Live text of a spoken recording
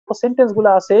Sentence গুলো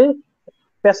আছে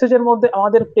প্যাসেজের মধ্যে,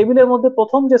 আমাদের টেবিলের মধ্যে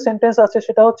প্রথম যে সেন্টেন্স আছে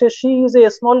সেটা হচ্ছে she is a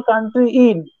small country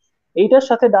in, এইটার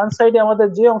সাথে ডান সাইডে আমাদের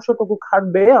যে অংশটুকু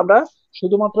খাটবে আমরা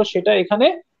শুধুমাত্র সেটা এখানে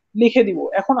লিখে দিব।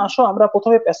 এখন আসো আমরা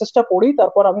প্রথমে প্যাসেজটা পড়ি,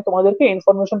 তারপর আমি তোমাদেরকে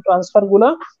ইনফরমেশন ট্রান্সফার গুলা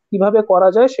কিভাবে করা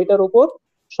যায় সেটার উপর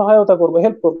সহায়তা করবো,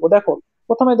 হেল্প করবো। দেখো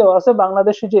প্রথমে দেওয়া আছে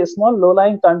Bangladesh is a small low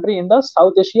lying country in the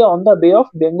south Asia on the বে of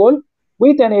Bengal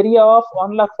with an area of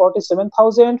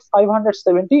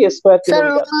 1,47,570 square sir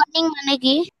kilometre. Rolling মানে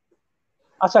কি?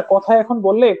 আচ্ছা, কথা এখন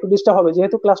বললে একটু ডিস্টার্ব হবে,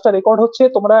 যেহেতু ক্লাসটা রেকর্ড হচ্ছে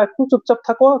তোমরা একটু চুপচাপ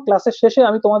থাকো। ক্লাসের শেষে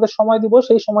আমি তোমাদের সময় দিব,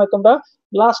 সেই সময় তোমরা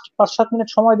লাস্ট 5-7 মিনিট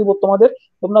সময় দিব তোমাদের।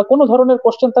 তোমরা কোনো ধরনের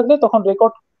কোশ্চেন থাকলে তখন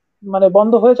রেকর্ড মানে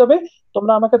বন্ধ হয়ে যাবে,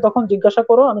 তোমরা আমাকে তখন জিজ্ঞাসা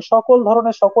করো, আমি সকল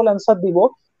ধরনের সকল অ্যান্সার দিব।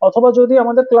 অথবা যদি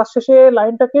আমাদের ক্লাস শেষে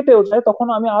লাইনটা কেটেও যায় তখন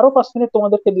আমি আরো 5 মিনিট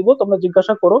তোমাদেরকে দিব, তোমরা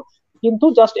জিজ্ঞাসা করো। কিন্তু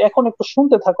জাস্ট এখন একটু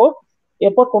শুনতে থাকো,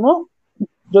 এরপর কোনো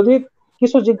যদি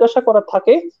কিছু জিজ্ঞাসা করার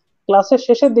থাকে ক্লাসের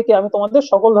শেষের দিকে আমি তোমাদের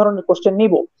সকল ধরনের কোশ্চেন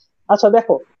নিব। আচ্ছা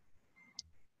দেখো,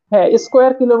 হ্যাঁ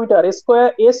স্কোয়ার কিলোমিটার, স্কোয়ার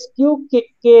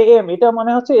SQKM, এটা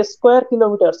মানে হচ্ছে স্কোয়ার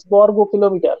কিলোমিটার, বর্গ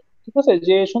কিলোমিটার। ঠিক আছে,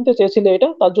 যে শুনতে চেয়েছিলে এটা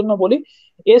তার জন্য বলি,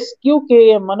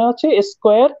 SQKM মানে হচ্ছে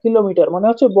স্কোয়ার কিলোমিটার, মানে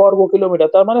হচ্ছে বর্গ কিলোমিটার।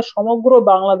 তার মানে সমগ্র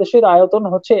বাংলাদেশের আয়তন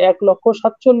হচ্ছে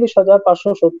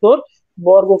 1,47,570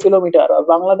 বর্গ কিলোমিটার। আর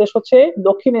বাংলাদেশ হচ্ছে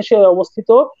দক্ষিণ এশিয়ায় অবস্থিত,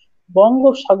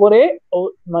 বঙ্গোপসাগরে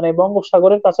মানে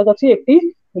বঙ্গোপসাগরের কাছাকাছি একটি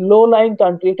লো লাইং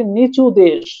কান্ট্রি, একটি নিচু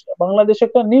দেশ। বাংলাদেশ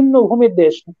একটা নিম্নভূমির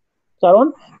দেশ, কারণ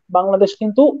বাংলাদেশ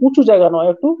কিন্তু উঁচু জায়গা নয়,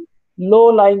 একটু low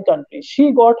lying country. She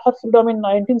got her freedom in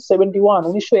 1971,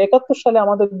 1971 সালে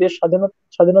আমাদের দেশ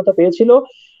স্বাধীনতা পেয়েছিল।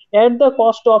 At the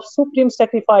cost of supreme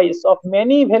sacrifice of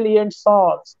many valiant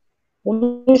sons,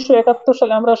 1971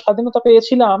 সালে আমরা স্বাধীনতা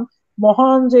পেয়েছিলাম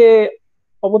মহান যে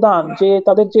অবদান, যে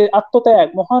তাদের যে আত্মত্যাগ,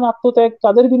 মহান আত্মত্যাগ,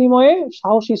 তাদের বিনিময়ে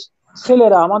সাহসী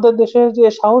ছেলেরা, আমাদের দেশের যে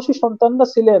সাহসী সন্তানরা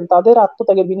ছিলেন তাদের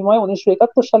আত্মত্যাগের বিনিময়ে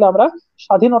 1971 সালে আমরা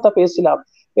স্বাধীনতা পেয়েছিলাম।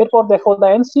 এরপর দেখো the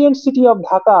ancient city of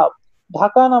Dhaka,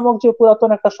 Dhaka নামক যে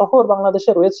পুরাতন একটা শহর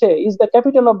বাংলাদেশে রয়েছে, is the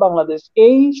capital of Bangladesh,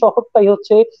 এই শহরটাই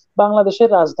হচ্ছে বাংলাদেশের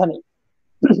রাজধানী।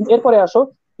 এরপরে আসো,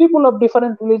 people of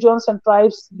different রিলিজিয়নস and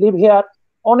tribes live here,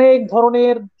 অনেক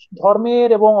ধরনের ধর্মের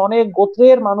এবং অনেক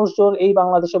গোত্রের মানুষজন এই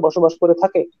বাংলাদেশে বসবাস করে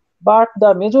থাকে। But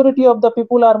the majority of the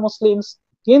people R Muslims,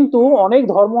 কিন্তু অনেক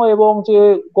ধর্ম এবং যে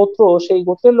গোত্র, সেই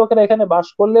গোত্রের লোকেরা এখানে বাস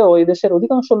করলেও এই দেশের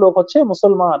অধিকাংশ লোক হচ্ছে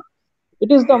মুসলমান। It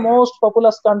is the most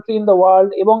populous country in the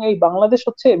world, এবং এই বাংলাদেশ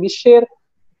হচ্ছে বিশ্বের,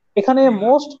 এখানে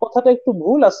মোস্ট কথাটা একটু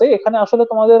ভুল আছে, এখানে আসলে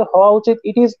তোমাদের হওয়া উচিত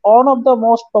it is on of the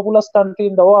most populous country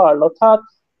in the world, অর্থাৎ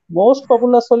মোস্ট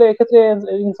পপুলাস হলে এক্ষেত্রে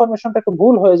ইনফরমেশনটা একটু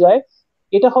ভুল হয়ে যায়।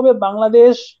 এটা হবে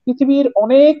বাংলাদেশ পৃথিবীর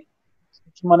অনেক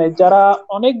মানে যারা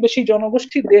অনেক বেশি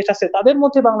জনগোষ্ঠীর দেশ আছে তাদের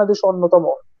মধ্যে বাংলাদেশ অন্যতম,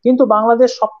 কিন্তু বাংলাদেশ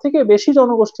সব থেকে বেশি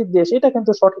জনগোষ্ঠীর দেশ এটা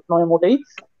কিন্তু সঠিক নয় মোটেই।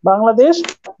 বাংলাদেশ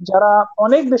যারা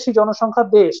অনেক বেশি জনসংখ্যার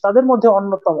দেশ তাদের মধ্যে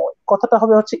অন্যতম, কথাটা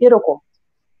হবে হচ্ছে এরকম।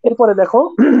 এরপরে দেখো,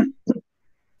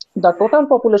 the total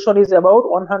population is about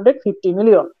 150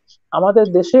 million, আমাদের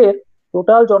দেশের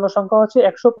টোটাল জনসংখ্যা হচ্ছে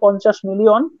 150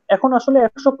 মিলিয়ন। এখন আসলে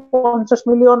 150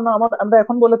 মিলিয়ন না, আমরা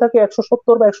এখন বলে থাকি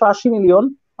 170 বা 180 মিলিয়ন।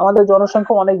 আমাদের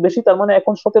জনসংখ্যা অনেক বেশি, তার মানে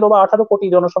এখন 17 বা 18 কোটি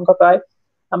জনসংখ্যা প্রায়,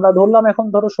 আমরা ধরলাম এখন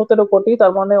ধরো 17 কোটি,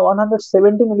 তার মানে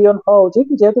 170 মিলিয়ন হওয়া উচিত।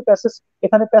 যেহেতু প্যাসেজ,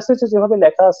 এখানে প্যাসেজে যেভাবে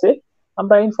লেখা আছে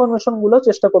আমরা ইনফরমেশন গুলো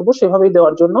চেষ্টা করব সেভাবেই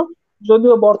দেওয়ার জন্য,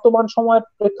 যদিও বর্তমান সময়ের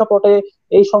প্রেক্ষাপটে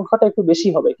এই সংখ্যাটা একটু বেশি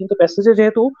হবে, কিন্তু প্যাসেজে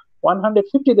যেহেতু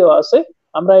 150 দেওয়া আছে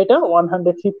আমরা এটা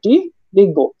 150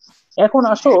 লিখবো। এখন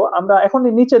আসো আমরা এখন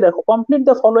নিচে দেখো, কমপ্লিট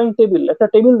দ্য ফলোইং টেবিল, একটা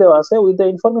টেবিল দেওয়া আছে with the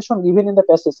information given in the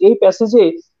passage. এই প্যাসেজে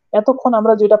এতক্ষণ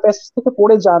আমরা যেটা প্যাসেজ থেকে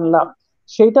পড়ে জানলাম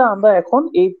সেইটা আমরা এখন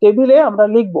এই টেবিলে আমরা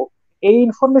লিখবো। এই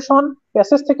ইনফরমেশন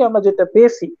প্যাসেজ থেকে আমরা যেটা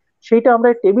পেয়েছি সেইটা আমরা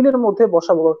টেবিলের মধ্যে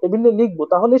বসাবো, টেবিলে লিখবো,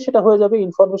 তাহলে সেটা হয়ে যাবে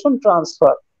ইনফরমেশন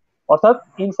ট্রান্সফার। অর্থাৎ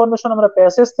ইনফরমেশন আমরা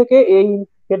প্যাসেজ থেকে এই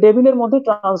টেবিলের মধ্যে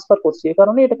ট্রান্সফার করছি, এ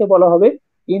কারণে এটাকে বলা হবে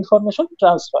ইনফরমেশন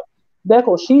ট্রান্সফার।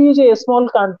 দেখো she is a small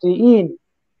country in,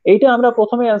 এইটা আমরা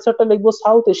প্রথমে অ্যান্সারটা লিখবো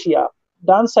সাউথ এশিয়া।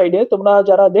 ডান সাইডে তোমরা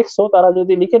যারা দেখছো তারা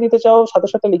যদি লিখে নিতে চাও সাথে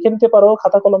সাথে লিখে নিতে পারো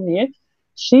খাতা কলম নিয়ে,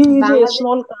 she is a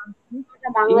small country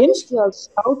in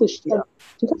south Asia.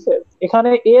 ঠিক আছে, এখানে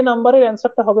এ নাম্বারের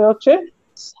অ্যান্সারটা হবে হচ্ছে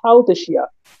সাউথ এশিয়া,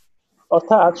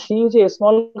 অর্থাৎ she is a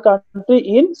small country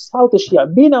in south Asia.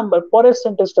 B number, পরের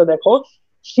সেন্টেন্সটা দেখো,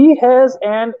 she has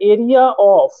an area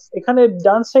of, এখানে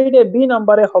ডান সাইডে বি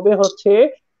নাম্বারে হবে হচ্ছে,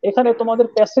 এখানে তোমাদের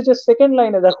প্যাসেজের সেকেন্ড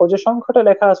লাইনে দেখো যে সংখ্যাটা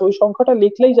লেখা আছে ওই সংখ্যাটা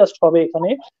লিখলেই জাস্ট হবে। এখানে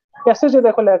প্যাসেজে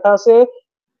দেখো লেখা আছে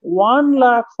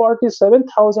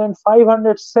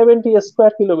 1,47,570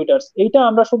 স্কোয়ার কিলোমিটার, এইটা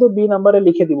আমরা শুধু বি নাম্বারে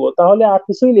লিখে দিব, তাহলে আর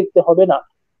কিছুই লিখতে হবে না,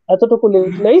 এতটুকু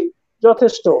লিখলেই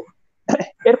যথেষ্ট।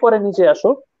 এরপরে নিচে আসো,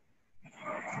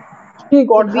 she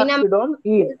got her freedom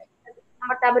in,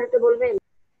 নাম্বারটা আবার একটু বলবেন?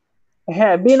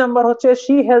 হ্যাঁ, বি নাম্বার হচ্ছে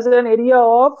she has N area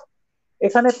of,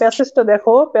 এখানে প্যাসেজটা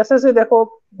দেখো, প্যাসেজে দেখো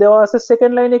দেওয়া আছে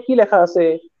সেকেন্ড লাইনে কি লেখা আছে,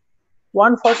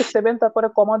 147, তারপরে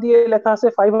কমা দিয়ে লেখা আছে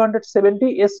 570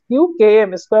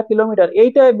 SQ/km স্কোয়ার কিলোমিটার।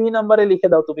 এইটাই বি নাম্বারে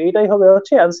লিখে দাও তুমি, এইটাই হবে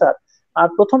হচ্ছে অ্যান্সার। আর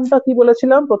প্রথমটা কি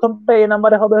বলেছিলাম, প্রথমটা এ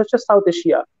নাম্বারে হবে হচ্ছে সাউথ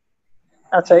এশিয়া।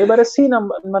 আচ্ছা, এবারে সি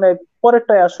নাম্বার মানে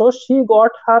পরেরটায় আসো, she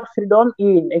got her freedom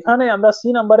in, এখানে আমরা সি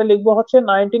নাম্বারে লিখবো হচ্ছে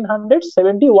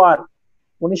 1971,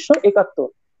 1971।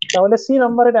 তাহলে সি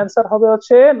নাম্বারের অ্যান্সার হবে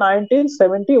হচ্ছে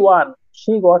 1971,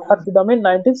 she got her freedom in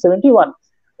 1971।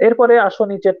 এরপরে আসো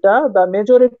নিচেরটা, the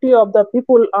majority of the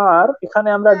people আর, এখানে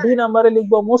আমরা ডি নাম্বারে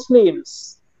লিখবো Muslims.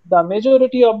 The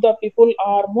majority of the people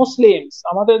R Muslims,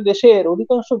 আমাদের দেশের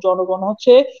অধিকাংশ জনগণ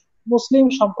হচ্ছে মুসলিম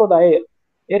সম্প্রদায়ের।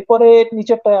 এরপরে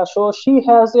নিচেরটায় আসো, she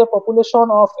has a population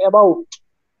of about,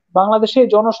 বাংলাদেশের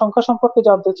জনসংখ্যা সম্পর্কে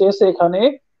জানতে চেয়েছে এখানে।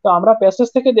 তো আমরা প্যাসেজ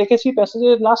থেকে দেখেছি,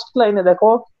 প্যাসেজের লাস্ট লাইনে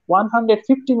দেখো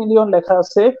 150 মিলিয়ন লেখা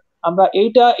আছে, আমরা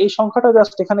এই সংখ্যাটা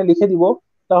জাস্ট এখানে লিখে দিব।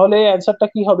 তাহলে অ্যান্সারটা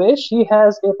কি হবে, she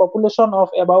has a population of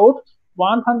about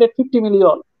 150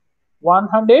 million,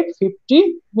 150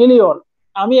 million.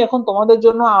 আমি এখন তোমাদের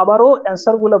জন্য আবারও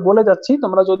অ্যান্সার গুলো বলে যাচ্ছি,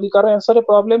 তোমরা যদি কারো অ্যান্সারে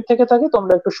প্রবলেম থেকে থাকে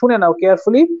তোমরা একটু শুনে নাও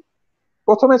কেয়ারফুলি।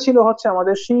 প্রথমে ছিল হচ্ছে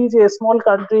আমাদের সি যে স্মল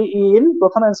কান্ট্রি ইন,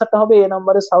 প্রথম অ্যান্সারটা হবে এ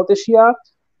নাম্বারে সাউথ এশিয়া।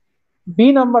 বি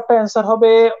নাম্বারটা অ্যান্সার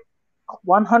হবে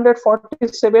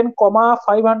 147,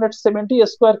 570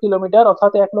 স্কোয়ার কিলোমিটার,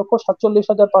 অর্থাৎ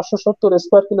 1,47,570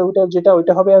 স্কোয়ার কিলোমিটার, যেটা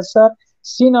ওইটা হবে অ্যান্সার।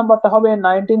 সি নাম্বারটা হবে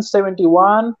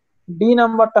 1971, ডি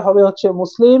নাম্বারটা হবে হচ্ছে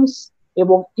মুসলিমস,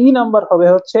 এবং ই নাম্বার হবে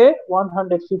হচ্ছে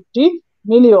 150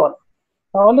 মিলিয়ন।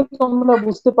 তাহলে তোমরা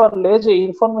বুঝতে পারলে যে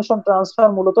ইনফরমেশন ট্রান্সফার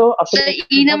মূলত আসলে এই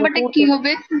কিভাবে নাম্বারটা কি করতে।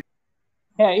 হবে?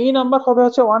 হ্যাঁ, এই নাম্বার হবে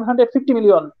হচ্ছে 150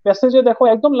 মিলিয়ন, প্যাসেজে দেখো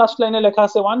একদম লাস্ট লাইনে লেখা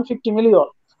আছে 150 মিলিয়ন,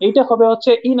 এইটা হবে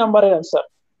হচ্ছে ই নাম্বারের অ্যান্সার।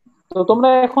 তো তোমরা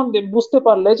এখন বুঝতে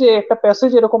পারলে যে একটা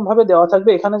প্যাসেজ এরকম ভাবে দেওয়া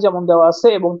থাকবে এখানে যেমন দেওয়া আছে,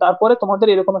 এবং তারপরে তোমাদের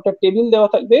এরকম একটা টেবিল দেওয়া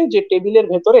থাকবে, যে টেবিলের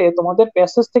ভেতরে তোমাদের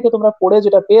প্যাসেজ থেকে তোমরা পড়ে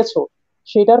যেটা পেয়েছো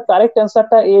সেটার কারেক্ট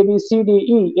অ্যান্সারটা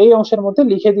ABCDE এই অংশের মধ্যে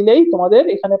লিখে দিলেই তোমাদের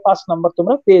এখানে 5 নাম্বার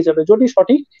তোমরা পেয়ে যাবে যদি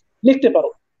সঠিক লিখতে পারো।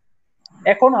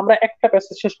 এখন আমরা একটা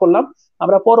প্যাসেজ শেষ করলাম,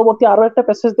 আমরা পরবর্তী আরো একটা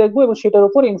প্যাসেজ দেখবো এবং সেটার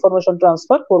উপর ইনফরমেশন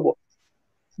ট্রান্সফার করব।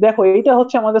 দেখো, এইটা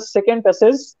হচ্ছে আমাদের সেকেন্ড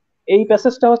প্যাসেজ। এই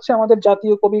প্যাসেজটা হচ্ছে আমাদের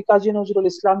জাতীয় কবি কাজী নজরুল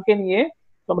ইসলামকে নিয়ে।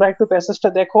 তোমরা একটু প্যাসেজটা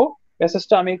দেখো,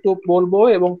 প্যাসেজটা আমি একটু বলবো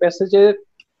এবং প্যাসেজের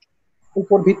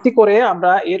উপর ভিত্তি করে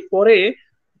আমরা এরপরে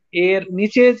এর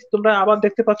নিচে তোমরা আবার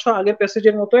দেখতে পাচ্ছ আগের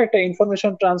প্যাসেজের মতো একটা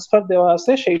ইনফরমেশন ট্রান্সফার দেওয়া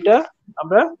আছে, সেইটা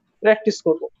আমরা প্র্যাকটিস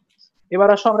করব। এবার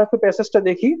আসো আমরা একটু প্যাসেজটা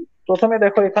দেখি। প্রথমে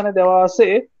দেখো এখানে দেওয়া আছে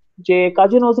যে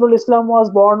Kazi Nazrul Islam was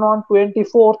born on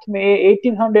 24th May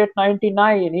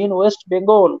 1899 in West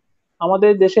Bengal,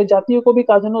 আমাদের দেশের জাতীয় কবি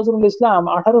কাজী নজরুল ইসলাম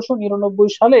 1899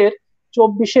 সালের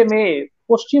 24শে মে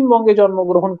পশ্চিমবঙ্গে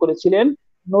জন্মগ্রহণ করেছিলেন।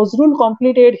 Nazrul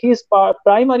completed his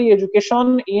primary education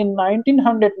in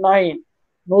 1909,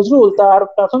 Nazrul তার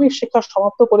প্রাথমিক শিক্ষা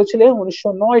সমাপ্ত করেছিলেন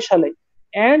 1909 সালে।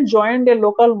 অ্যান্ড জয়েন্ড এ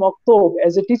লোকাল মক্তব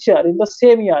as a teacher in the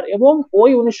same ইয়ার, এবং ওই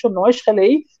 1909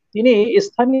 সালেই তিনি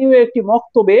স্থানীয় একটি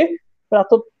মক্তবে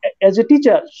অ্যাজ এ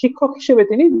টিচার শিক্ষক হিসেবে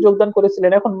তিনি যোগদান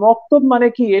করেছিলেন। এখন মক্তব মানে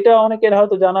কি এটা অনেকের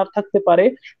হয়তো জানার থাকতে পারে।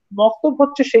 মক্তব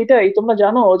হচ্ছে সেইটাই, তোমরা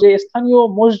জানো যে স্থানীয়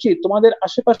মসজিদ তোমাদের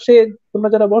আশেপাশে, তোমরা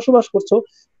যারা বসবাস করছো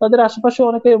তাদের আশেপাশে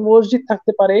অনেকে মসজিদ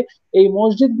থাকতে পারে। এই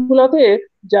মসজিদ গুলাতে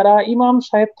যারা ইমাম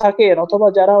সাহেব থাকেন অথবা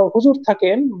যারা হুজুর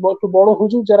থাকেন, একটু বড়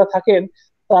হুজুর যারা থাকেন,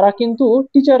 তারা কিন্তু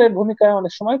টিচারের ভূমিকায়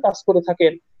অনেক সময় কাজ করে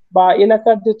থাকেন। বা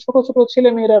এলাকার যে ছোট ছোট ছেলে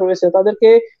মেয়েরা রয়েছে তাদেরকে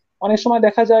অনেক সময়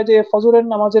দেখা যায় যে ফজরের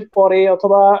নামাজের পরে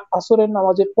অথবা আসরের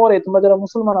নামাজের পরে, তোমরা যারা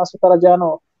মুসলমান আছো তারা জানো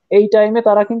এই টাইমে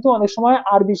তারা কিন্তু অনেক সময়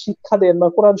আরবি শিক্ষা দেন বা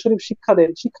কোরআন শরীফ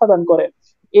শিক্ষাদান করেন।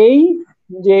 এই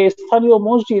যে স্থানীয়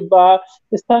মসজিদ বা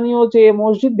স্থানীয় যে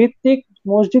মসজিদ ভিত্তিক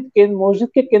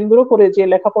মসজিদকে কেন্দ্র করে যে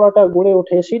লেখাপড়াটা গড়ে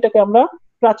ওঠে সেটাকে আমরা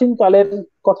প্রাচীন কালের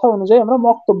কথা অনুযায়ী আমরা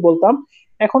মক্তব বলতাম।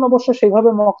 এখন অবশ্য সেইভাবে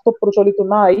মক্তব প্রচলিত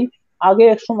নাই। আগে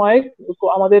এক সময়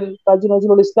আমাদের কাজী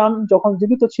নজরুল ইসলাম যখন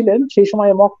জীবিত ছিলেন সেই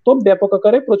সময় মক্তব ব্যাপক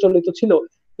আকারে প্রচলিত ছিল,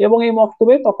 এবং এই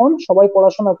মক্তবে তখন সবাই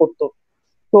পড়াশোনা করত।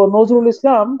 তো নজরুল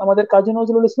ইসলাম, আমাদের কাজী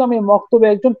নজরুল ইসলাম এই মক্তবে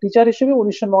একজন টিচার হিসেবে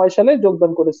 1909 সালে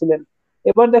যোগদান করেছিলেন।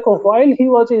 এবার দেখো, while he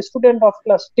was a student of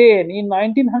class 10 in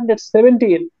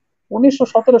 1917,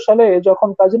 1917 সালে যখন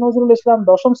কাজী নজরুল ইসলাম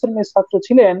দশম শ্রেণীর ছাত্র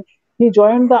ছিলেন, he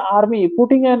joined the army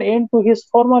putting an end to his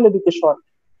formal education,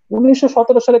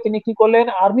 1917 সালে তিনি কি করলেন,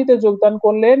 আর্মিতে যোগদান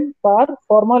করলেন। তার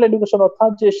ফর্মাল এডুকেশন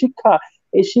অর্থাৎ যে শিক্ষা,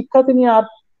 এই শিক্ষা তিনি আর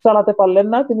চালাতে পারলেন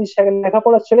না, তিনি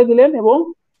লেখাপড়া ছেড়ে দিলেন এবং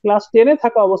ক্লাস 10-এ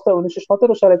থাকা অবস্থায়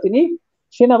 1917 সালে তিনি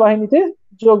সেনাবাহিনীতে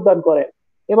যোগদান করেন।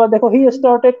 এবার দেখো, he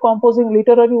started composing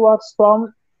Literary works from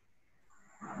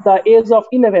the age of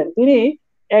 11, তিনি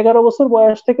 11 বছর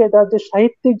বয়স থেকে তার যে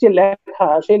সাহিত্যিক যে লেখা,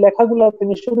 সেই লেখাগুলো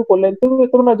তিনি শুরু করলেন।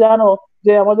 তোমরা জানো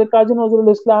যে আমাদের কাজী নজরুল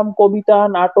ইসলাম কবিতা,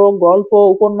 নাটক, গল্প,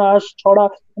 উপন্যাস, ছড়া,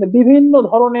 মানে বিভিন্ন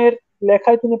ধরনের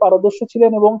লেখায় তিনি পারদর্শী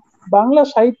ছিলেন, এবং বাংলা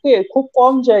সাহিত্যে খুব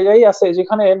কম জায়গায় আছে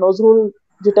যেখানে নজরুল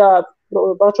যেটা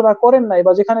রচনা করেন নাই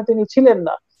বা যেখানে তিনি ছিলেন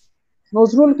না।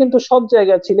 নজরুল কিন্তু সব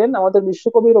জায়গায় ছিলেন। আমাদের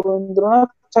বিশ্বকবি রবীন্দ্রনাথ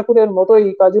ঠাকুরের মতোই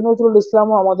কাজী নজরুল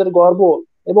ইসলামও আমাদের গর্ব,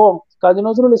 এবং কাজী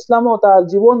নজরুল ইসলামও তার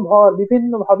জীবনভর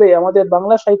বিভিন্ন ভাবে আমাদের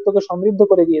বাংলা সাহিত্যকে সমৃদ্ধ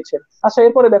করে গিয়েছেন। আচ্ছা,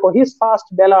 এরপরে দেখো হিজ ফার্স্ট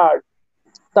ব্যালাড,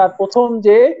 তার প্রথম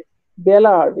যে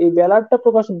ব্যালাড, এই ব্যালাডটা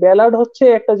প্রকাশ, ব্যালাড হচ্ছে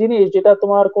একটা জিনিস যেটা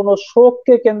তোমার কোনো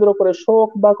শোককে কেন্দ্র করে, শোক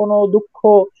বা কোনো দুঃখ,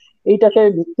 এইটাকে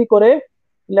ভিত্তি করে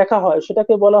লেখা হয়,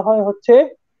 সেটাকে বলা হয় হচ্ছে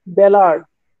ব্যালাড।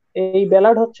 এই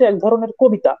ব্যালাড হচ্ছে এক ধরনের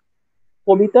কবিতা,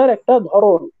 কবিতার একটা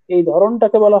ধরন, এই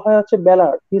ধরনটাকে বলা হয় হচ্ছে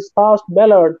ব্যালাড। হিজ ফার্স্ট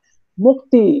ব্যালাড,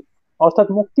 মুক্তি, অর্থাৎ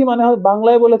মুক্তি মানে হয়,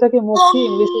 বাংলায় বলে থাকি মুক্তি,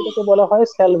 ইংলিশে এটাকে বলা হয়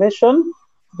স্যালভেশন।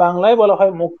 বাংলায় বলা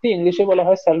হয় মুক্তি, ইংলিশে বলা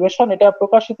হয় স্যালভেশন। এটা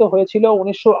প্রকাশিত হয়েছিল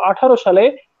 1918 সালে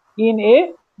in a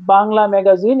Bangla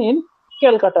magazine in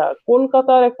Calcutta,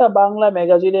 কলকাতার একটা বাংলা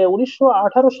ম্যাগাজিনে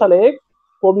 1918 সালে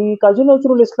কবি কাজী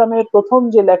নজরুল ইসলামের প্রথম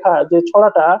যে লেখা, যে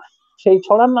ছড়াটা, সেই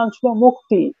ছড়ার নাম ছিল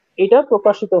মুক্তি। এটা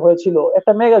প্রকাশিত হয়েছিল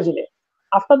একটা ম্যাগাজিনে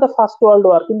after the first world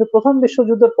war. কিন্তু প্রথম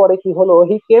বিশ্বযুদ্ধের পরে কি হলো,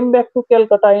 হি came back to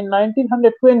Calcutta in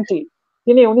 1920।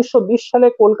 তিনি 1920 সালে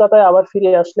কলকাতায় আবার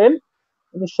ফিরে আসলেন,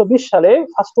 1920 সালে,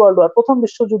 ফার্স্ট ওয়ার্ল্ড ওয়ার, প্রথম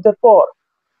বিশ্বযুদ্ধের পর।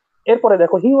 এরপরে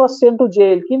দেখো হি ওয়াজ সেন্ট টু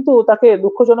জেল, কিন্তু তাকে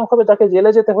দুঃখজনক ভাবে তাকে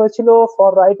জেলে যেতে হয়েছিল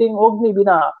ফর রাইটিং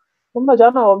অগ্নিবীণা। তোমরা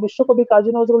জানো বিশ্বকবি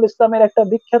কাজী নজরুল ইসলামের একটা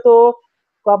বিখ্যাত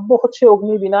কাব্য হচ্ছে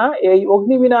অগ্নিবীণা। এই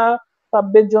অগ্নিবীণা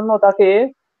কাব্যের জন্য তাকে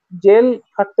জেল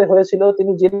খাটতে হয়েছিল,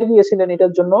 তিনি জেলে গিয়েছিলেন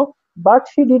এটার জন্য। But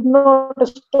he did not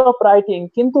stop writing,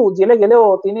 কিন্তু জেলে গেলেও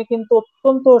তিনি কিন্তু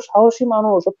অত্যন্ত সাহসী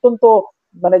মানুষ, অত্যন্ত,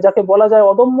 মানে যাকে বলা যায়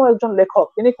অদম্য একজন লেখক।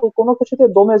 তিনি কোনো কিছুতে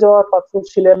দমে যাওয়ার পাত্র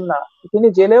ছিলেন না। তিনি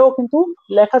জেলেও কিন্তু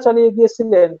লেখা চালিয়ে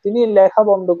গিয়েছিলেন, তিনি লেখা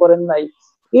বন্ধ করেন নাই।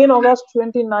 ইন অগস্ট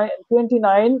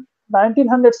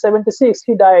 1976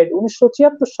 হি ডাইড,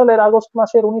 1976 সালের আগস্ট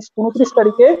মাসের 29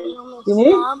 তারিখে তিনি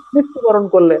মৃত্যুবরণ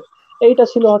করলেন। এইটা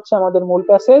ছিল হচ্ছে আমাদের মূল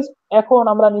প্যাসেজ। এখন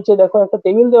আমরা নিচে দেখো একটা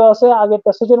টেবিল দেওয়া আছে আগের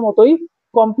প্যাসেজের মতোই,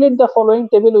 complete the following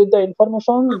table with the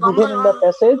information given in the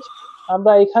passage.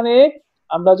 আমরা এখানে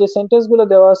আমরা যে সেন্টেন্স গুলো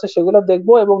দেওয়া আছে সেগুলো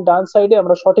দেখবো, এবং ডান সাইডে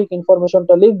আমরা সঠিক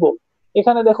ইনফরমেশনটা লিখবো।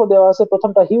 এখানে দেখো দেওয়া আছে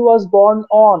প্রথমটা, হি ওয়াজ বর্ন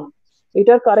অন,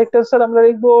 এটার কারেক্ট অ্যান্সার আমরা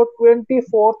লিখবো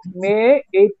 24 মে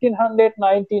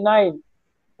 1899।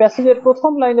 প্যাসেজের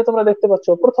প্রথম লাইনে তোমরা দেখতে পাচ্ছ,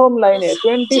 প্রথম লাইনে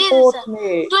 24 মে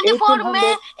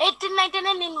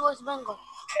 1800।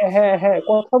 হ্যাঁ হ্যাঁ,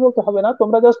 কথা বলতে হবে না,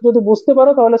 তোমরা জাস্ট যদি বুঝতে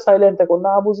পারো তাহলে সাইলেন্ট থাকো,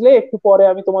 না বুঝলে একটু পরে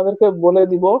আমি তোমাদেরকে বলে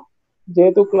দিব।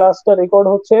 যেহেতু ক্লাসটা রেকর্ড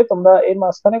হচ্ছে, তোমরা এর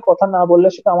মাঝখানে কথা না বললে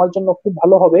সেটা আমার জন্য খুব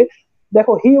ভালো হবে।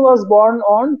 দেখো হি ওয়াজ বর্ন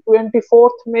অন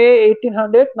 24 মে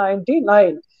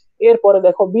 1899। এরপরে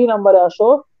দেখো বি নাম্বারে আসো,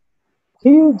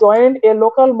 হি জয়েন্ট এ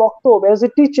লোকাল মক্তব এজ এ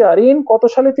টিচার ইন, কত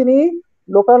সালে তিনি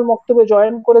লোকাল মক্তবে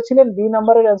জয়েন করেছিলেন? বি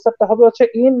নাম্বারের অ্যান্সারটা হবে হচ্ছে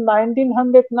ইন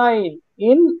 1909,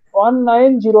 ইন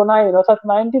 1909, অর্থাৎ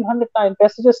 1909।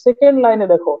 প্যাসেজের সেকেন্ড লাইনে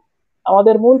দেখো,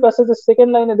 আমাদের মূল প্যাসেজের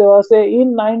সেকেন্ড লাইনে দেওয়া আছে ইন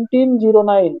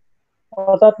 1909,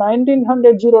 অর্থাৎ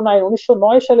 1909,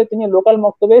 1909 সালে তিনি লোকাল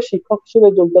মক্তবে শিক্ষক হিসেবে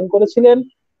যোগদান করেছিলেন।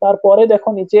 তারপরে দেখো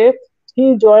নিচে, হি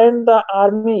জয়েন্ট দ্য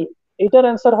আর্মি, এটার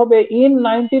অ্যান্সার হবে ইন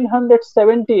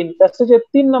 1917। প্যাসেজের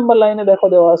 3 নম্বর লাইনে দেখো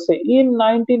দেওয়া আছে ইন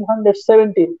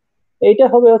 1917, এইটা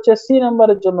হবে হচ্ছে সি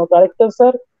নাম্বারের জন্য কারেক্ট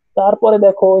অ্যান্সার। তারপরে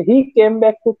দেখো হি came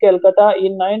back to Calcutta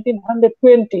in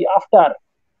 1920 after,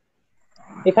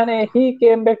 এখানে হি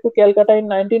came back to Calcutta in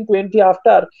 1920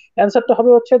 after, অ্যান্সারটা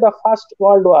হবে হচ্ছে the first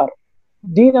world war.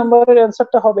 D নাম্বারের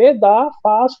অ্যান্সারটা হবে the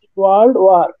first world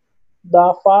war, the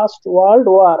first world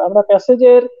war. আমরা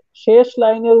প্যাসেজের শেষ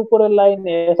লাইনের উপরের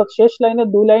লাইনে, অর্থাৎ শেষ লাইনের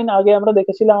 2 লাইন আগে আমরা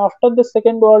দেখেছিলাম after the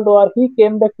second world war he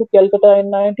came back to Calcutta in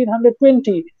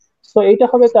 1920। So এটা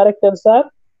হবে correct answer,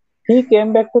 he came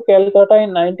back to Calcutta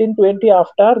in 1920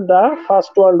 after the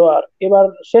first world war. এবার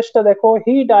শেষটা দেখো,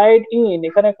 হি ডাইড ইন,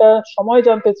 এখানে একটা সময়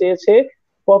জানতে চেয়েছে,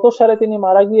 কত সালে তিনি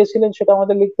মারা গিয়েছিলেন সেটা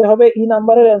আমাদের লিখতে হবে। ই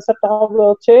নাম্বারের অ্যান্সারটা হবে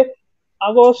হচ্ছে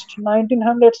আগস্ট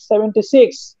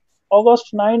 1976, অগস্ট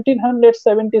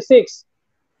 1976,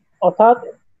 অর্থাৎ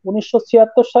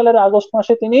 1976 সালের আগস্ট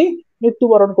মাসে তিনি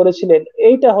মৃত্যুবরণ করেছিলেন।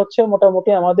 এইটা হচ্ছে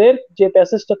মোটামুটি আমাদের যে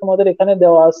প্যাসেজটা তোমাদের এখানে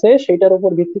দেওয়া আছে সেটার উপর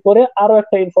ভিত্তি করে আরো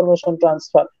একটা ইনফরমেশন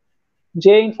ট্রান্সফার।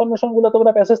 যে ইনফরমেশন গুলো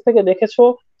তোমরা প্যাসেজ থেকে দেখেছো,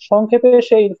 সংক্ষেপে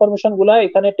সেই ইনফরমেশন গুলা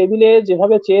এখানে টেবিলে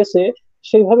যেভাবে চেয়েছে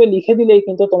সেইভাবে লিখে দিলেই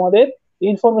কিন্তু তোমাদের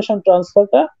ইনফরমেশন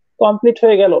ট্রান্সফারটা কমপ্লিট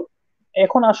হয়ে গেল।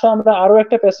 এখন আসো আমরা আরো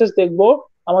একটা প্যাসেজ দেখবো,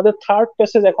 আমাদের থার্ড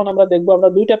প্যাসেজ এখন আমরা দেখবো। আমরা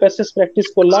 2টা প্যাসেজ প্র্যাকটিস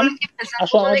করলাম,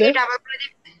 আসো আমাদের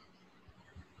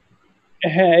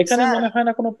হ্যাঁ, এখানে স্যার, মনে হয়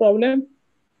না কোনো প্রবলেম।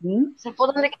 হুম। স্যার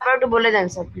প্রথম থেকে আবার একটু বলে দেন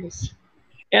স্যার প্লিজ।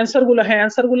 অ্যান্সার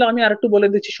গুলো আমি আরেকটু বলে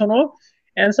দিচ্ছি, শোনো।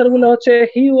 অ্যান্সার গুলো হচ্ছে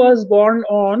হি ওয়াজ বর্ন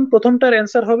অন, প্রথমটার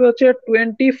অ্যান্সার হবে হচ্ছে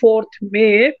 24 মে,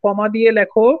 কমা দিয়ে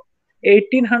লেখো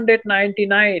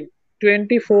 1899,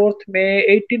 24 মে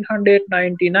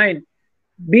 1899।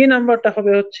 বি নাম্বারটা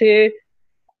হবে হচ্ছে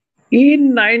ইন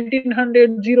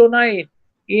 1909,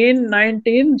 ইন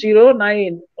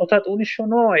 1909, অর্থাৎ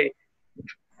 1909।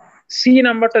 সি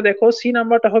নাম্বারটা দেখো, সি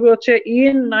নাম্বারটা হবে হচ্ছে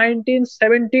ইন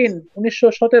 1917,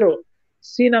 1917।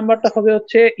 সি নাম্বারটা হবে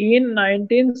হচ্ছে ইন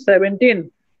 1917।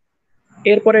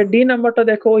 এরপরে ডি নাম্বারটা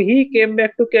দেখো, হি came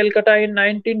back to Calcutta in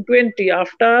 1920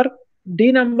 after. D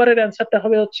নাম্বারের অ্যান্সারটা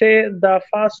হবে হচ্ছে the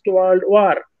first world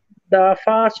war, the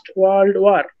first world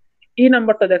war. ই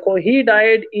নাম্বারটা দেখো, হি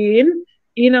ডাইড ইন,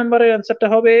 ই নাম্বারের অ্যান্সারটা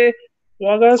হবে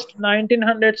অগাস্ট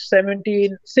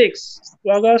 1976,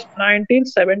 অগাস্ট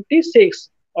 1976,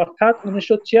 অর্থাৎ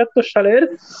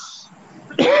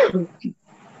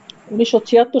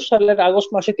 1976 সালের আগস্ট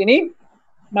মাসে তিনি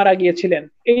মারা গিয়েছিলেন।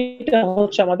 এইটা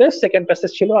হচ্ছে আমাদের সেকেন্ড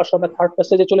প্যাসেজ ছিল। আসলে আমরা থার্ড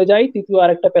প্যাসেজে চলে যাই। তৃতীয়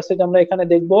আরেকটা প্যাসেজ আমরা এখানে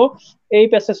দেখব। এই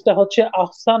প্যাসেজটা হচ্ছে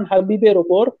আহসান হাবিবের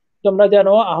উপর। তোমরা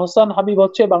জানো আহসান হাবিব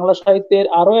হচ্ছে বাংলা সাহিত্যের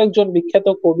আরো একজন বিখ্যাত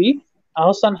কবি।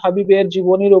 আহসান হাবিবের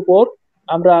জীবনীর উপর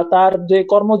আমরা, তার যে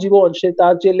কর্মজীবন, সে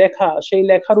তার যে লেখা, সেই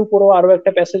লেখার উপরও আরো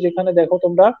একটা প্যাসেজ এখানে দেখো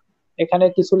তোমরা। এখানে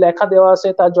কিছু লেখা দেওয়া আছে,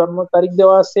 তার জন্ম তারিখ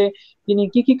দেওয়া আছে, তিনি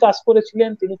কি কি কাজ করেছিলেন,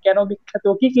 তিনি কেন বিখ্যাত,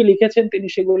 কি কি লিখেছেন তিনি,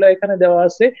 সেগুলো এখানে দেওয়া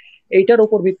আছে। এইটার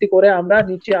উপর ভিত্তি করে আমরা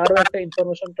নিচে আরো একটা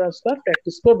ইনফরমেশন ট্রান্সফার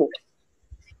প্র্যাকটিস করব।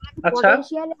 আচ্ছা,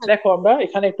 পটেনশিয়াল। দেখো আমরা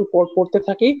এখানে একটু পড়তে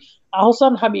থাকি।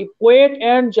 Ahsan Habib, poet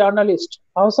and journalist.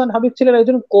 Ahsan Habib ছিলেন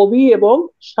একজন কবি এবং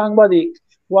সাংবাদিক।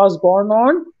 Was born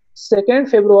on 2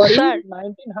 February sir,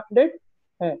 1900।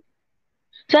 হ্যাঁ।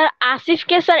 স্যার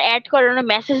আসিফকে স্যার অ্যাড করার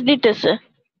মেসেজ দিতেছে।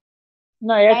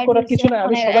 না, অ্যাড অ্যাড করার হইছে, কিছু নাই, এখন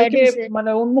আমি অ্যাড সবাইকে হইছে,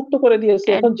 মানে উন্মুক্ত করে দিয়েছি,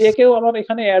 অ্যাড এখন যে হইছে। কেউ আমার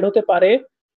এখানে অ্যাড হতে পারে।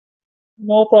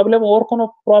 নো প্রবলেম, ওর কোনো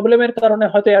প্রবলেমের কারণে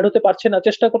হয়তো অ্যাড হতে পারছে না,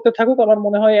 চেষ্টা করতে থাকুক, আমার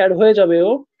মনে হয় অ্যাড হয়ে যাবে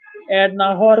ও। অ্যাড না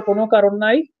হওয়ার কোনো কারণ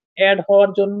নাই। অ্যাড হওয়ার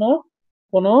জন্য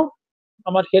কোনো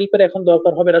আমার হেল্পের এখন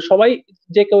দরকার হবে না, সবাই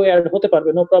যে কেউ অ্যাড হতে পারবে,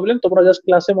 নো প্রবলেম, তোমরা জাস্ট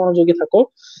ক্লাসে মনোযোগী থাকো।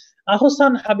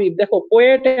 আহসান হাবিব দেখো,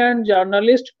 পোয়েট অ্যান্ড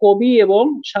জার্নালিস্ট, কবি এবং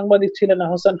সাংবাদিক ছিলেন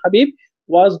Ahsan Habib.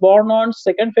 Was born on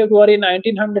 2 February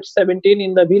 1917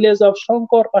 in the village of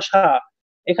Shankar পাশা।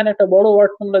 এখানে একটা বড়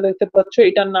ওয়ার্ড তোমরা দেখতে পাচ্ছ,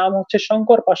 এটার নাম হচ্ছে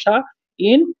শঙ্কর পাশা,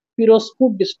 ইন পিরোজপুর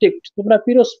ডিস্ট্রিক্ট। তোমরা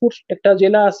পিরোজপুর একটা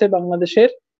জেলা আছে বাংলাদেশের,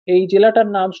 এই জেলাটার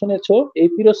নাম শুনেছো। এই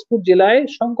পিরোজপুর জেলায়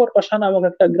শঙ্কর পাশা নামক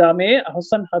একটা গ্রামে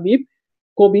আহসান হাবিব,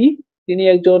 কবি, তিনি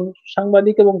একজন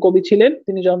সাংবাদিক এবং কবি ছিলেন।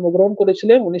 তিনি জন্মগ্রহণ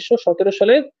করেছিলেন 1917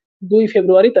 সালের 2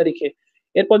 ফেব্রুয়ারি তারিখে।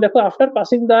 এরপর দেখো, after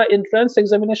passing the entrance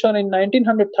examination in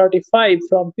 1935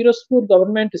 from Pirojpur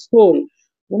government school,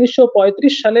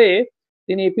 1935 সালে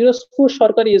তিনি পিরোজপুর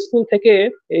সরকারি স্কুল থেকে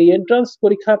এই এন্ট্রান্স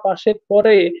পরীক্ষা পাশের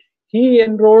পরে হি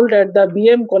enrolled at the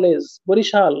BM college,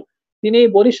 Barishal. তিনি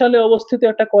বরিশালে অবস্থিত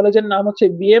একটা কলেজের নাম হচ্ছে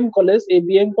বিএম কলেজ, এই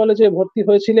বিএম কলেজে ভর্তি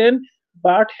হয়েছিলেন।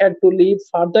 But had to leave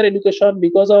further education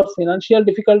because of financial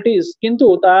difficulties, কিন্তু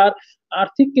তার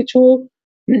আর্থিক কিছু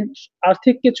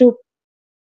আর্থিক কিছু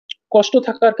কষ্ট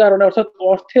থাকার কারণে, অর্থাৎ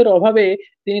অর্থের অভাবে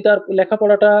তিনি তার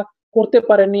লেখাপড়াটা করতে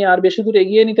পারেননি, আর বেশি দূর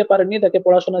এগিয়ে নিতে পারেননি, তাকে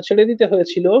পড়াশোনা ছেড়ে দিতে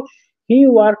হয়েছিল। হি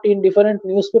worked in different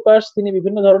news papers, তিনি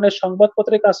বিভিন্ন ধরনের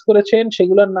সংবাদপত্রে কাজ করেছেন।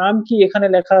 সেগুলোর নাম কি এখানে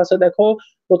লেখা আছে দেখো।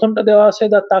 প্রথমটা দেওয়া আছে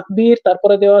দা তাকবীর,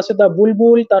 তারপরে দেওয়া আছে দা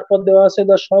বুলবুল, তারপর দেওয়া আছে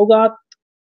দা সওগাত,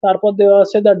 তারপর দেওয়া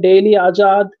আছে দা ডেইলি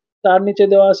আজাদ, তার নিচে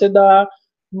দেওয়া আছে দা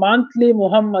মান্থলি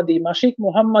মুহাম্মাদি, মাসিক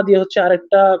মুহাম্মাদি হচ্ছে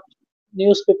আরেকটা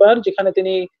নিউজ পেপার যেখানে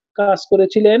তিনি কাজ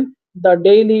করেছিলেন। দা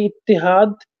ডেইলি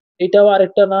ইত্তেহাদ, এটাও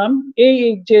আরেকটা নাম। এই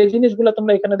এই যে জিনিসগুলো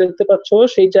তোমরা এখানে দেখতে পাচ্ছ,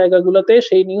 সেই জায়গাগুলোতে,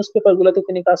 সেই নিউজ পেপার গুলোতে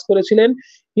তিনি কাজ করেছিলেন।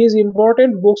 His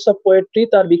important books of poetry,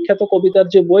 তার বিখ্যাত কবিতার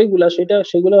যে বইগুলা,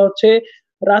 সেগুলো হচ্ছে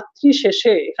রাত্রি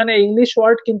শেষে। এখানে ইংলিশ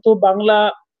ওয়ার্ড কিন্তু বাংলা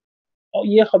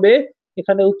ইয়ে হবে,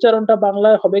 এখানে উচ্চারণটা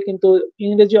বাংলায় হবে, কিন্তু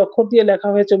ইংরেজি অক্ষর দিয়ে লেখা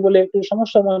হয়েছে বলে একটু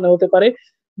সমস্যা মনে হতে পারে।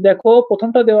 দেখো,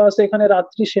 প্রথমটা দেওয়া আছে এখানে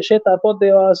রাত্রি শেষে, তারপর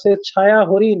দেওয়া আছে ছায়া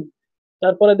হরিণ,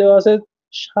 তারপরে দেওয়া আছে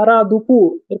সারা দুপুর,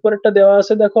 এরপর একটা দেওয়া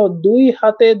আছে দেখো দুই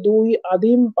হাতে দুই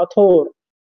আদিম পাথর,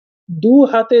 দু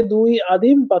হাতে দুই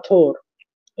আদিম পাথর।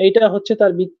 এইটা হচ্ছে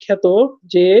তার বিখ্যাত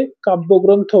যে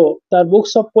কাব্যগ্রন্থ, তার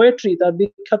বুকস অফ পোয়েট্রি, তার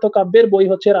বিখ্যাত কাব্যের বই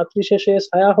হচ্ছে রাত্রি শেষে,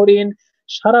 ছায়া হরিণ,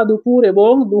 সারা দুপুর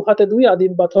এবং দু হাতে দুই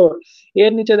আদিম পাথর।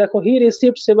 এর নিচে দেখো, হি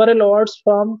received several awards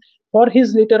from for his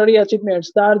Literary achievements,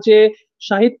 তার যে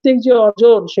সাহিত্যিক যে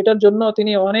অর্জন, সেটার জন্য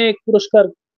তিনি অনেক পুরস্কার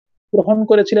গ্রহণ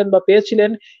করেছিলেন বা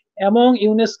পেয়েছিলেন। এবং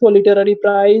ইউনেস্কো লিটারারি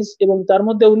প্রাইজ, এবং তার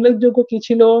মধ্যে উল্লেখযোগ্য কি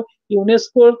ছিল,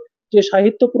 ইউনেস্কোর যে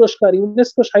সাহিত্য পুরস্কার,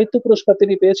 ইউনেস্কো সাহিত্য পুরস্কার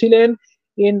তিনি পেয়েছিলেন।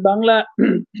 In Bangla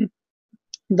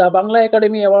the Bangla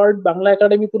academy award, Bangla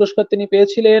academy পুরস্কার তিনি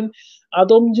পেয়েছিলেন।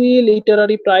 আদমজী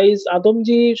লিটারারি প্রাইজ,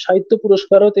 আদমজী সাহিত্য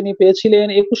পুরস্কারও তিনি পেয়েছিলেন।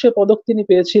 21 পদক তিনি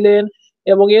পেয়েছিলেন।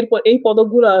 এবং এরপর এই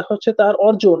পদকগুলা হচ্ছে তার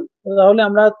অর্জন। তাহলে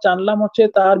আমরা জানলাম হচ্ছে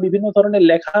তার বিভিন্ন ধরনের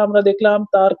লেখা, আমরা দেখলাম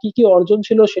তার কি কি অর্জন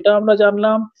ছিল সেটা আমরা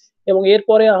জানলাম। এবং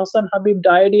এরপরে Ahsan Habib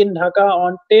died in Dhaka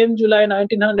on 10 July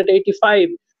 1985।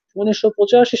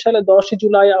 1985 সালে 10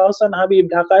 জুলাই আহসান হাবিব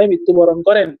ঢাকায় মৃত্যুবরণ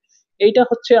করেন। এইটা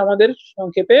হচ্ছে আমাদের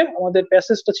সংক্ষেপে আমাদের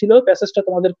প্যাসেজটা ছিল, প্যাসেজটা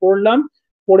তোমাদের পড়লাম,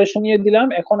 পড়ে শুনিয়ে দিলাম।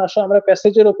 এখন আসো আমরা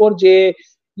প্যাসেজের ওপর যে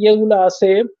ইয়েগুলো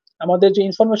আছে, আমাদের যে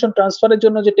ইনফরমেশন ট্রান্সফারের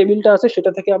জন্য যে টেবিলটা আছে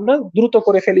সেটা থেকে আমরা দ্রুত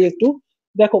করে ফেলি একটু।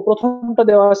 দেখো প্রথমটা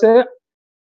দেওয়া আছে,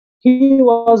 হি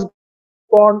was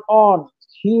born on,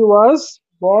 he was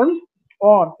born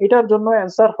on, এটার জন্য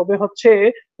অ্যান্সার হবে হচ্ছে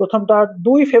প্রথমটা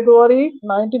 2 ফেব্রুয়ারি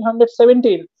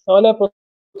 1917। তাহলে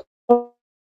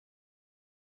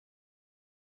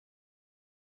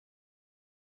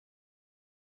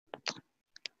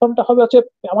প্রথমটা হবে হচ্ছে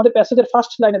আমাদের প্যাসেজের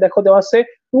ফার্স্ট লাইনে দেখো দেওয়া আছে,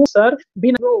 two sir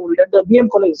bin enrolled at the BM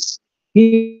college, he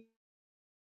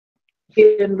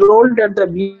enrolled at the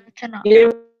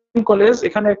BM college.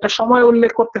 এখানে একটা সময়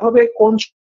উল্লেখ করতে হবে, কোন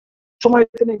সময়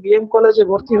তিনি বিএম কলেজে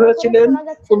ভর্তি হয়েছিলেন।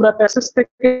 তোমরা প্যাসেজ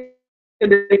থেকে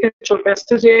দেখেছো,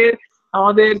 প্যাসেজের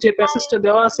আমাদের যে প্যাসেজটা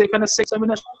দেওয়া আছে এখানে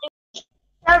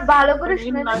স্যার ভালো করে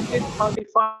শুনে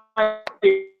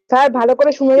স্যার ভালো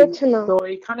করে শোনা যাচ্ছে না। তো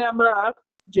এখানে আমরা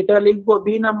যেটা লিখবো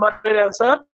বি নাম্বারের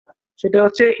অ্যান্সার সেটা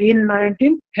হচ্ছে ইন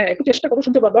 19, হ্যাঁ একটু চেষ্টা করে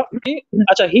শুনতে পারবা।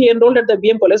 আচ্ছা, হি enrolled at the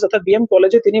BM college, অর্থাৎ বিএম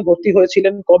কলেজে তিনি ভর্তি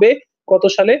হয়েছিলেন কবে, কত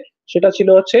সালে, সেটা ছিল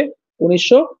হচ্ছে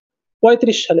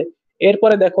 1935 সালে।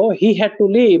 এরপরে দেখো, he had to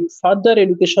leave further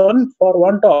education for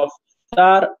want of,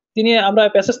 তার তিনি আমরা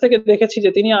প্যাসেজ থেকে দেখেছি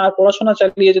যে তিনি আর পড়াশোনা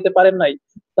চালিয়ে যেতে পারেন নাই,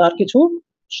 তার কিছু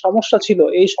সমস্যা ছিল,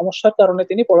 এই সমস্যার কারণে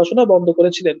তিনি পড়াশোনা বন্ধ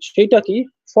করেছিলেন। সেইটা কি,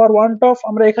 ফর ওয়ান্ট অফ,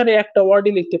 আমরা এখানে একটা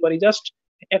ওয়ার্ডই লিখতে পারি, জাস্ট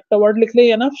একটা ওয়ার্ড লিখলেই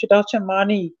এনাফ, সেটা হচ্ছে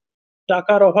মানি,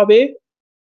 টাকার অভাবে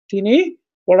তিনি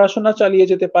পড়াশোনা চালিয়ে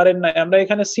যেতে পারেন নাই। আমরা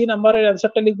এখানে সি নাম্বারের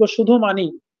অ্যান্সারটা লিখবো শুধু মানি,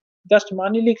 জাস্ট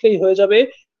মানি লিখলেই হয়ে যাবে।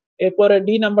 এরপরে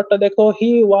ডি নাম্বারটা দেখো,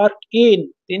 হি ওয়ার্ক ইন,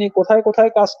 তিনি কোথায়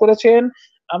কোথায় কাজ করেছেন।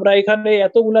 আমরা এখানে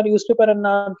এতগুলা নিউজ পেপারের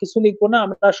নাম কিছু লিখবো না,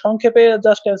 আমরা সংক্ষেপে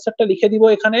জাস্ট অ্যান্সারটা লিখে দিব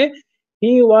এখানে,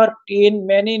 he work in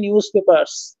many news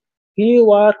papers, he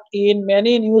work in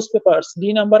many news papers. D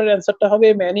নাম্বারের অ্যান্সারটা হবে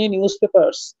many news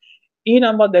papers. E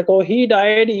number দেখো, হি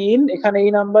ডায়েড ইন, এখানে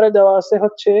এই নাম্বারে দেওয়া আছে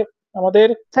হচ্ছে আমাদের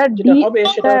যেটা হবে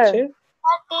সেটা হচ্ছে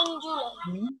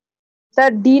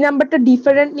স্যার ডি নাম্বারটা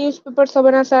ডিফারেন্ট নিউজ পেপারস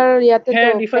হবে না স্যার? ইয়াতে তো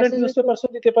হ্যাঁ ডিফারেন্ট নিউজ পেপারসও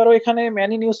দিতে পারো, এখানে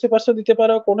ম্যানি নিউজ পেপারসও দিতে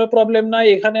পারো, কোনো প্রবলেম নাই।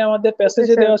 এখানে আমাদের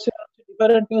প্যাসেজে দেওয়া আছে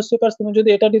ডিফারেন্ট নিউজ পেপারস, তুমি যদি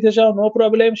এটা দিতে চাও নো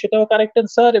প্রবলেম, সেটাও কারেক্ট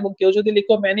অ্যান্সার। এবং কেউ যদি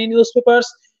লিখো ম্যানি নিউজ পেপারস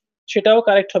সেটাও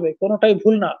কারেক্ট হবে, কোনোটাই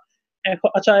ভুল না।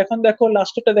 আচ্ছা এখন দেখো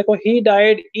লাস্টেরটা দেখো, হি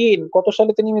ডায়েড ইন, কত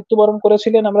সালে তিনি মৃত্যুবরণ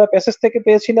করেছিলেন, আমরা প্যাসেজ থেকে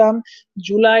পেয়েছিলাম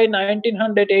জুলাই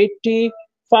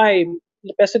 1985।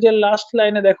 প্যাসেজের লাস্ট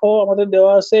লাইনে দেখো আমাদের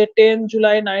দেওয়া আছে 10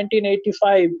 জুলাই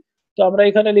 1985। তো আমরা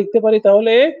এখানে লিখতে পারি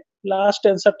তাহলে লাস্ট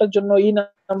অ্যান্সারটার জন্য ই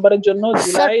নাম্বারের জন্য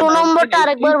জুলাই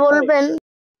 1985।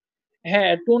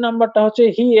 হ্যাঁ 2 নাম্বারটা হচ্ছে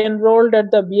হি enrolled at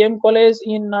the BM college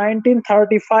in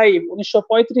 1935,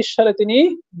 1935 সালে তিনি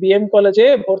বিএম কলেজে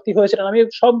ভর্তি হয়েছিলেন। আমি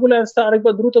সবগুলো অ্যান্সার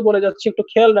আরেকবার দ্রুত বলে যাচ্ছি, একটু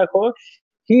খেয়াল রাখো।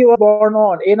 হি ওয়াজ বর্ন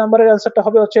অন, এই নাম্বারের অ্যান্সারটা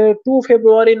হবে হচ্ছে 2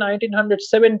 ফেব্রুয়ারি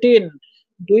 1917,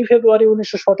 2 ফেব্রুয়ারি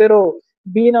 1917।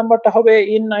 বি নাম্বারটা হবে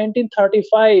ইন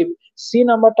 1935। সি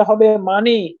নাম্বারটা হবে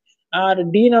মানি। আর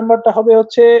ডি নাম্বারটা হবে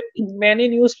হচ্ছে ম্যানি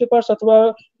নিউজ পেপারস অথবা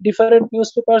ডিফারেন্ট নিউজ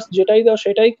পেপারস, যেটাই দাও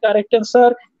সেটাই কারেক্ট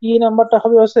অ্যান্সার। ই নাম্বারটা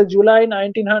হবে হচ্ছে জুলাই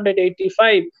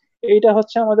 1985। এইটা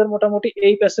হচ্ছে আমাদের মোটামুটি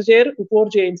এই প্যাসেজের উপর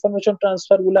যে ইনফরমেশন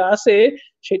ট্রান্সফার গুলা আছে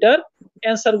সেটার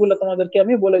অ্যান্সার গুলো তোমাদেরকে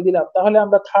আমি বলে দিলাম। তাহলে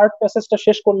আমরা থার্ড প্যাসেজটা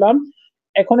শেষ করলাম।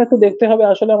 এখন একটু দেখতে হবে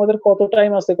আসলে আমাদের কত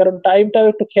টাইম আছে, কারণ টাইমটাও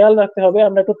একটু খেয়াল রাখতে হবে।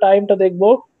 আমরা একটু টাইমটা দেখবো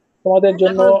তোমাদের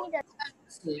জন্য।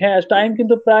 হ্যাঁ টাইম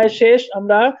কিন্তু প্রায় শেষ,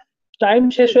 আমরা টাইম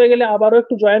শেষ হয়ে গেলে আবারও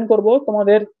একটু জয়েন করব,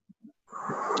 তোমাদের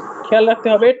খেয়াল রাখতে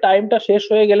হবে টাইমটা শেষ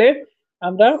হয়ে গেলে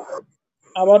আমরা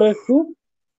আবারও একটু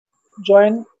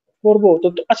জয়েন করব। তো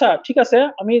আচ্ছা ঠিক আছে,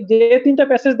 আমি যে 3টা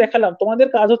প্যাসেজ দেখালাম তোমাদের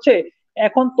কাজ হচ্ছে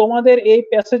এখন তোমাদের এই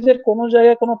প্যাসেজের কোনো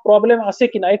জায়গায় কোনো প্রবলেম আছে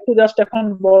কিনা একটু জাস্ট এখন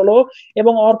বলো।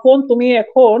 এবং অর্পণ তুমি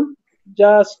এখন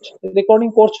জাস্ট রেকর্ডিং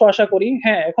করছো আশা করি,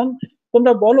 হ্যাঁ এখন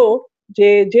তোমরা বলো যে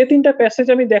যে 3টা প্যাসেজ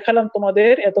আমি দেখালাম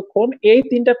তোমাদের এতক্ষণ, এই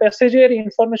 3টা প্যাসেজের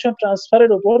ইনফরমেশন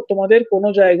ট্রান্সফারের উপর তোমাদের কোনো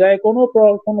জায়গায় কোনো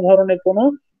ধরনের কোনো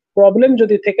প্রবলেম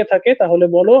যদি থেকে থাকে তাহলে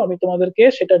বলো, আমি তোমাদেরকে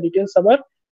সেটা ডিটেলস আবার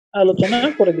আলোচনা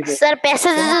করে দিব। স্যার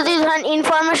প্যাসেজে যদি ধরেন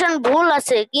ইনফরমেশন ভুল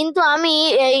আছে, কিন্তু আমি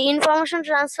এই ইনফরমেশন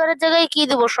ট্রান্সফারের জায়গায় কি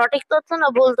দিব, সঠিক তথ্য না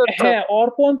ভুল তথ্য? হ্যাঁ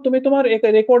অর্পণ তুমি তোমার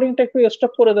রেকর্ডিংটা একটু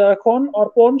স্টপ করে দাও এখন।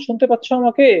 অর্পণ শুনতে পাচ্ছ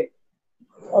আমাকে?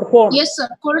 অর্পণ, ইয়েস স্যার,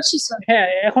 করেছি স্যার। হ্যাঁ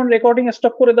এখন রেকর্ডিং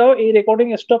স্টপ করে দাও। এই রেকর্ডিং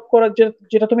স্টপ করার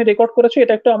যেটা তুমি রেকর্ড করেছো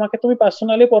এটা একটু আমাকে তুমি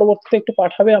পার্সোনালি পরবর্তীতে একটু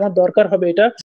পাঠাবে, আমার দরকার হবে এটা।